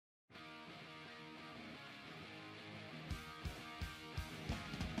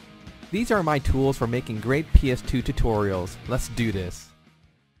These are my tools for making great PS2 tutorials. Let's do this.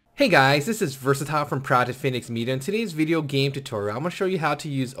 Hey guys, this is Versatile from Project Phoenix Media. In today's video game tutorial, I'm going to show you how to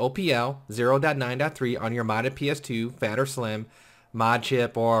use OPL 0.9.3 on your modded PS2, fat or slim, mod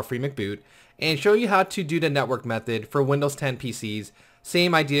chip, or free McBoot, and show you how to do the network method for Windows 10 PCs.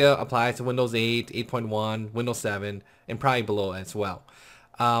 Same idea applies to Windows 8, 8.1, Windows 7, and probably below as well.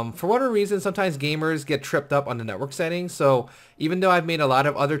 For whatever reason, sometimes gamers get tripped up on the network settings, so even though I've made a lot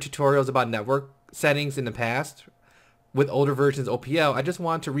of other tutorials about network settings in the past with older versions of OPL, I just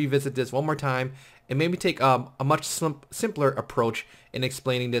want to revisit this one more time and maybe take a much simpler approach in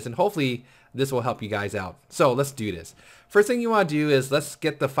explaining this, and hopefully this will help you guys out. So let's do this. First thing you want to do is let's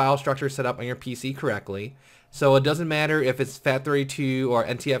get the file structure set up on your PC correctly. So it doesn't matter if it's FAT32 or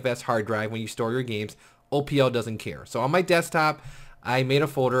NTFS hard drive when you store your games, OPL doesn't care. So on my desktop, I made a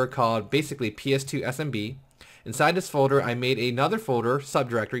folder called basically PS2 SMB. Inside this folder, I made another folder,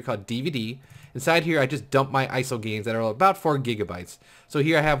 subdirectory called DVD. Inside here, I just dumped my ISO games that are about 4 gigabytes. So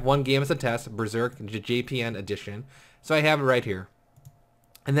here I have one game as a test, Berserk JPN edition. So I have it right here.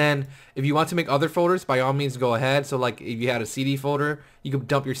 And then if you want to make other folders, by all means go ahead. So like if you had a CD folder, you could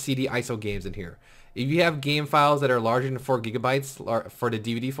dump your CD ISO games in here. If you have game files that are larger than 4 gigabytes for the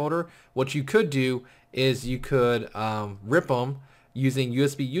DVD folder, what you could do is you could rip them using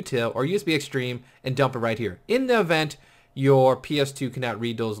USB util or USB Extreme and dump it right here. In the event your PS2 cannot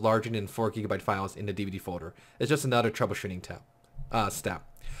read those larger than 4 gigabyte files in the DVD folder. It's just another troubleshooting step.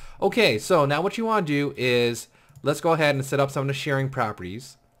 Okay, so now what you want to do is let's go ahead and set up some of the sharing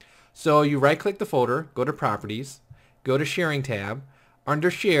properties. So you right click the folder, go to properties, go to sharing tab. Under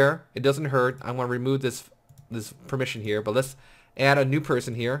share, it doesn't hurt. I'm going to remove this permission here, but let's add a new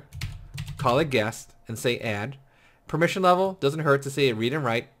person here. Call it guest and say add. Permission level, doesn't hurt to say read and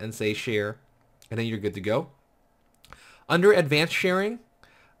write and say share, and then you're good to go. Under advanced sharing,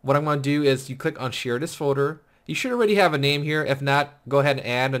 what I'm going to do is you click on share this folder. You should already have a name here. If not, go ahead and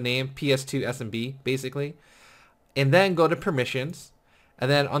add a name, PS2 SMB basically. And then go to permissions.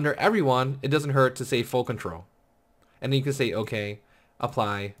 And then under everyone, it doesn't hurt to say full control. And then you can say okay,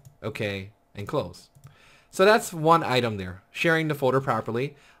 apply, okay, and close. So that's one item there, sharing the folder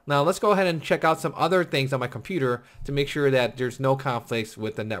properly. Now let's go ahead and check out some other things on my computer to make sure that there's no conflicts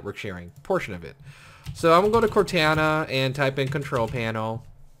with the network sharing portion of it. So I'm going to go to Cortana and type in control panel.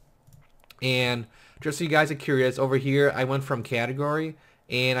 And just so you guys are curious, over here I went from category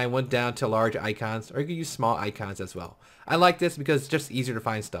and I went down to large icons, or you can use small icons as well. I like this because it's just easier to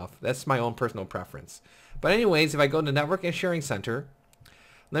find stuff. That's my own personal preference. But anyways, if I go to network and sharing center,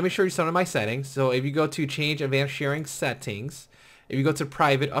 let me show you some of my settings. So if you go to change advanced sharing settings, if you go to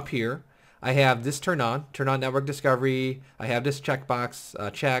private up here, I have this turn on network discovery. I have this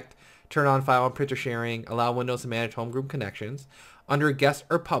checkbox checked, turn on file and printer sharing, allow Windows to manage home group connections. Under guest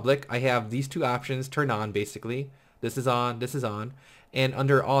or public, I have these two options turn on basically. This is on, this is on. And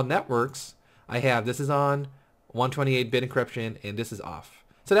under all networks, I have this is on, 128-bit encryption, and this is off.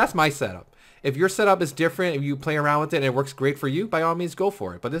 So that's my setup. If your setup is different, if you play around with it and it works great for you, by all means go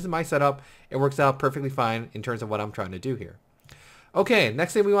for it. But this is my setup. It works out perfectly fine in terms of what I'm trying to do here. Okay,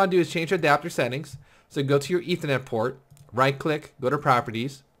 next thing we want to do is change adapter settings. So go to your Ethernet port, right click, go to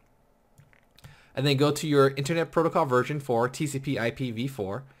properties, and then go to your Internet Protocol version 4, TCP IP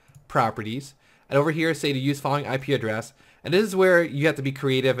v4, properties, and over here say to use following IP address. And this is where you have to be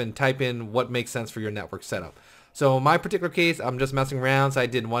creative and type in what makes sense for your network setup. So in my particular case, I'm just messing around, so I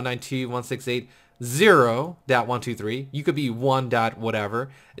did 192.168.0.123. You could be 1. Whatever.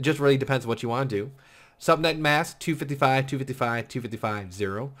 It just really depends what you want to do. Subnet mask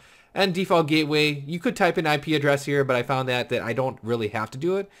 255.255.255.0. And default gateway, you could type in IP address here, but I found that I don't really have to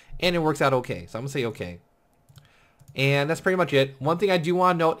do it, and it works out okay. So I'm going to say okay. And that's pretty much it. One thing I do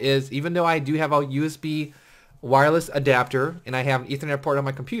want to note is even though I do have a USB wireless adapter and I have an Ethernet port on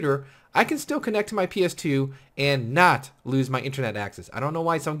my computer, I can still connect to my PS2 and not lose my internet access. I don't know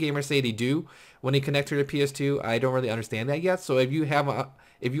why some gamers say they do when they connect to their PS2. I don't really understand that yet. So if you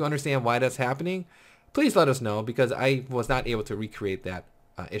understand why that's happening, please let us know, because I was not able to recreate that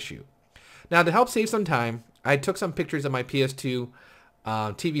issue. Now to help save some time, I took some pictures of my PS2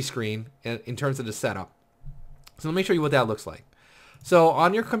 TV screen in terms of the setup. So let me show you what that looks like. So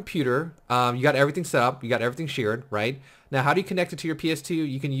on your computer, you got everything set up, you got everything shared, right? Now how do you connect it to your PS2?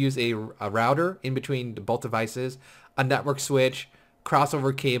 You can use a router in between both devices, a network switch,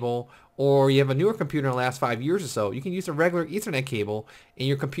 crossover cable, or you have a newer computer in the last 5 years or so, you can use a regular Ethernet cable and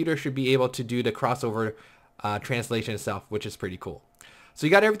your computer should be able to do the crossover translation itself, which is pretty cool. So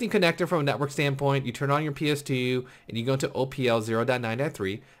you got everything connected from a network standpoint. You turn on your PS2 and you go to OPL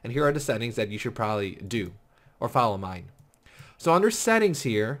 0.9.3, and here are the settings that you should probably do or follow mine. So under settings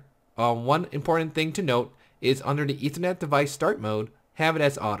here, one important thing to note is under the Ethernet device start mode, have it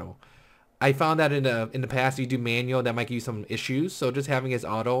as auto. I found that in the past, you do manual, that might give you some issues. So just having it as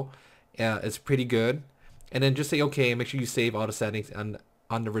auto is pretty good. And then just say okay, and make sure you save all the settings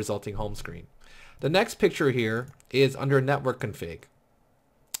on the resulting home screen. The next picture here is under network config.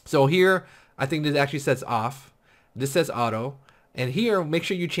 So here, I think this actually says off. This says auto. And here, make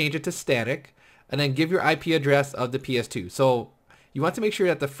sure you change it to static. And then give your IP address of the PS2. So you want to make sure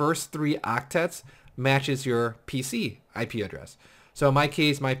that the first 3 octets matches your PC IP address. So in my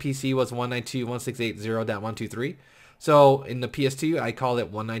case, my PC was 192.168.0.123. So in the PS2, I call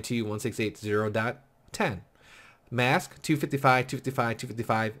it 192.168.0.10. Mask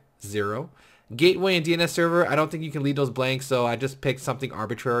 255.255.255.0. Gateway and DNS server, I don't think you can leave those blank, so I just picked something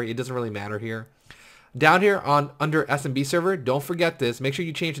arbitrary. It doesn't really matter here. Down here under SMB server, don't forget this. Make sure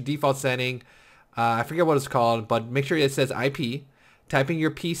you change the default setting. I forget what it's called, but make sure it says IP. Type in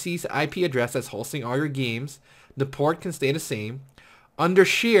your PC's IP address that's hosting all your games. The port can stay the same. Under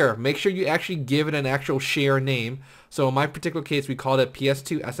share, make sure you actually give it an actual share name. So in my particular case, we called it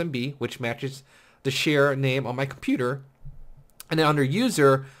PS2 SMB, which matches the share name on my computer. And then under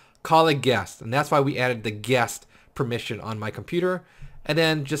user, call it guest. And that's why we added the guest permission on my computer. And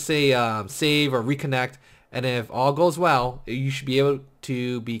then just say save or reconnect. And if all goes well, you should be able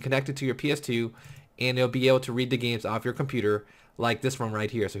to be connected to your PS2 and it'll be able to read the games off your computer like this one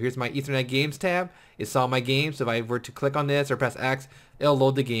right here. So here's my Ethernet games tab. It's all my games. So if I were to click on this or press X, it'll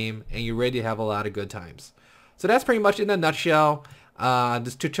load the game and you're ready to have a lot of good times. So that's pretty much in a nutshell.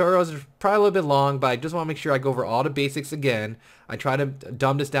 This tutorial is probably a little bit long, but I just want to make sure I go over all the basics again. I try to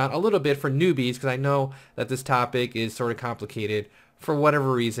dumb this down a little bit for newbies because I know that this topic is sort of complicated for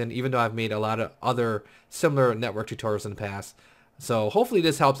whatever reason, even though I've made a lot of other similar network tutorials in the past. So hopefully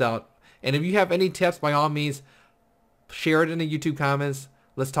this helps out. And if you have any tips, by all means, share it in the YouTube comments.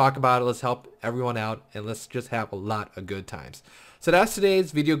 Let's talk about it. Let's help everyone out. And let's just have a lot of good times. So that's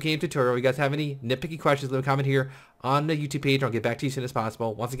today's video game tutorial. If you guys have any nitpicky questions, leave a comment here on the YouTube page. I'll get back to you as soon as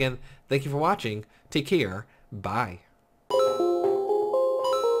possible. Once again, thank you for watching. Take care. Bye.